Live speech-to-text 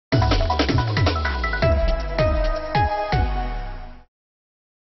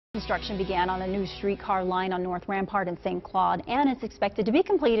Construction began on a new streetcar line on North Rampart and St. Claude, and it's expected to be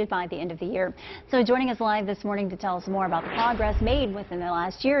completed by the end of the year. So joining us live this morning to tell us more about the progress made within the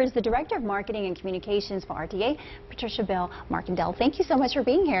last year is the Director of Marketing and Communications for RTA, Patricia Bell Markendale. Thank you so much for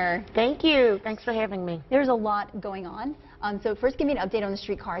being here. Thank you. Thanks for having me. There's a lot going on. So first give me an update on the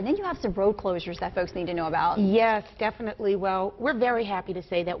streetcar, and then you have some road closures that folks need to know about. Yes, definitely. Well, we're very happy to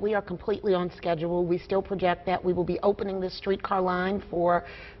say that we are completely on schedule. We still project that we will be opening this streetcar line for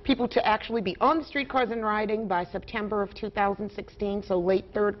people to actually be on the streetcars and riding by September of 2016, so late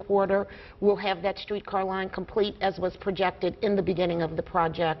third quarter. We'll have that streetcar line complete as was projected in the beginning of the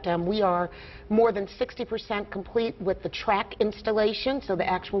project. We are more than 60% complete with the track installation, so the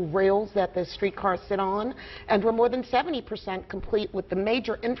actual rails that the streetcars sit on, and we're more than 70% complete with the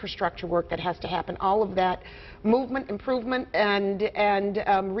major infrastructure work that has to happen, all of that movement improvement and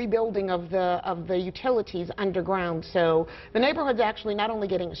rebuilding of the utilities underground. So the neighborhood's actually not only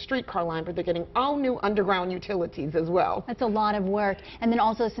getting a streetcar line, but they're getting all new underground utilities as well. That's a lot of work. And then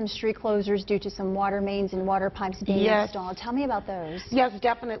also some street closures due to some water mains and water pipes being installed. Tell me about those. Yes,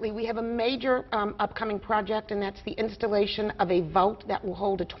 definitely. We have a major upcoming project, and that's the installation of a vault that will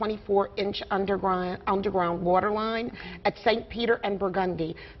hold a 24-inch underground water line at St. Peter and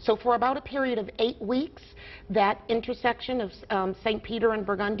Burgundy. So for about a period of 8 weeks, that intersection of St. Peter and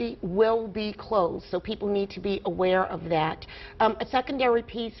Burgundy will be closed, so people need to be aware of that. A secondary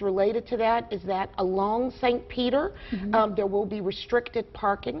piece related to that is that along St. Peter, there will be restricted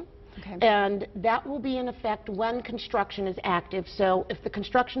parking. And that will be in effect when construction is active. So if the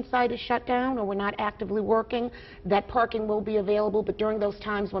construction site is shut down or we're not actively working, that parking will be available. But during those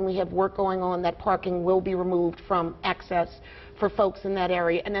times when we have work going on, that parking will be removed from access for folks in that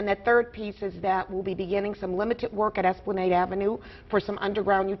area. And then that third piece is that we'll be beginning some limited work at Esplanade Avenue for some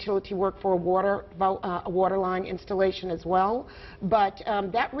underground utility work for a water line installation as well. But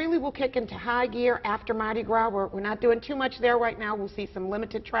that really will kick into high gear after Mardi Gras. We're not doing too much there right now. We'll see some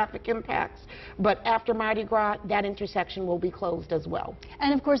limited traffic impacts. But after Mardi Gras, that intersection will be closed as well.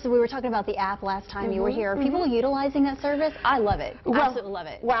 And of course, we were talking about the app last time you were here. Are people utilizing that service? I love it. Absolutely love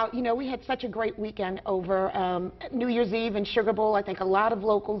it. Wow, you know, we had such a great weekend over New Year's Eve and Sugar Bowl. I think a lot of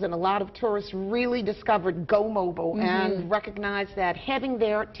locals and a lot of tourists really discovered Go Mobile and recognized that having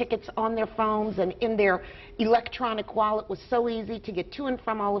their tickets on their phones and in their electronic wallet was so easy to get to and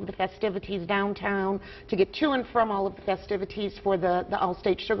from all of the festivities downtown, to get to and from all of the festivities for the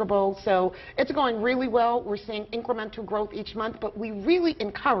All-State Sugar Bowl. So it's going really well. We're seeing incremental growth each month, but we really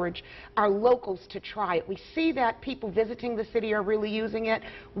encourage our locals to try it. We see that people visiting the city are really using it.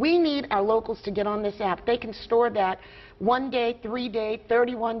 We need our locals to get on this app. They can store that 1-day, 3-day,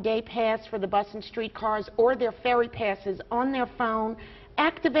 31-day pass for the bus and streetcars or their ferry passes on their phone,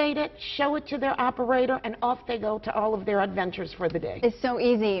 activate it, show it to their operator, and off they go to all of their adventures for the day. It's so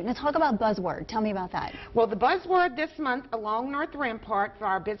easy. Now talk about Buzzword. Tell me about that. Well, the buzzword this month along North Rampart for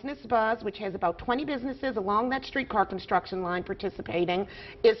our Business Buzz, which has about 20 businesses along that streetcar construction line participating,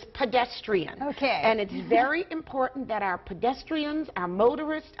 is pedestrian. Okay. And it's very important that our pedestrians, our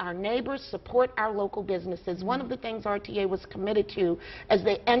motorists, our neighbors support our local businesses. One of the things RTA was committed to as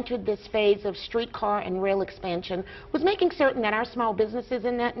they entered this phase of streetcar and rail expansion was making certain that our small businesses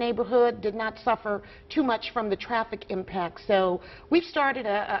in that neighborhood did not suffer too much from the traffic impact. So we've started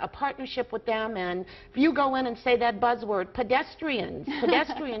a partnership with them, and if you go in and say that buzzword, pedestrians,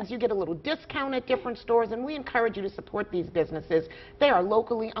 you get a little discount at different stores, and we encourage you to support these businesses. They are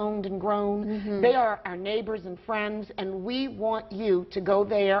locally owned and grown. They are our neighbors and friends, and we want you to go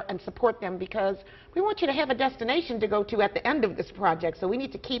there and support them because we want you to have a destination to go to at the end of this project. So we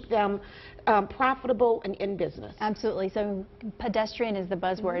need to keep them profitable and in business. Absolutely. So pedestrian is the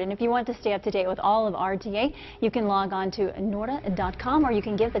buzzword. And if you want to stay up to date with all of RTA, you can log on to norta.com, or you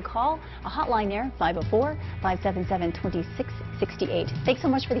can give the call, a hotline there, 504-577-2668. Thanks so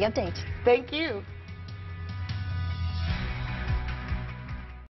much for the update. Thank you.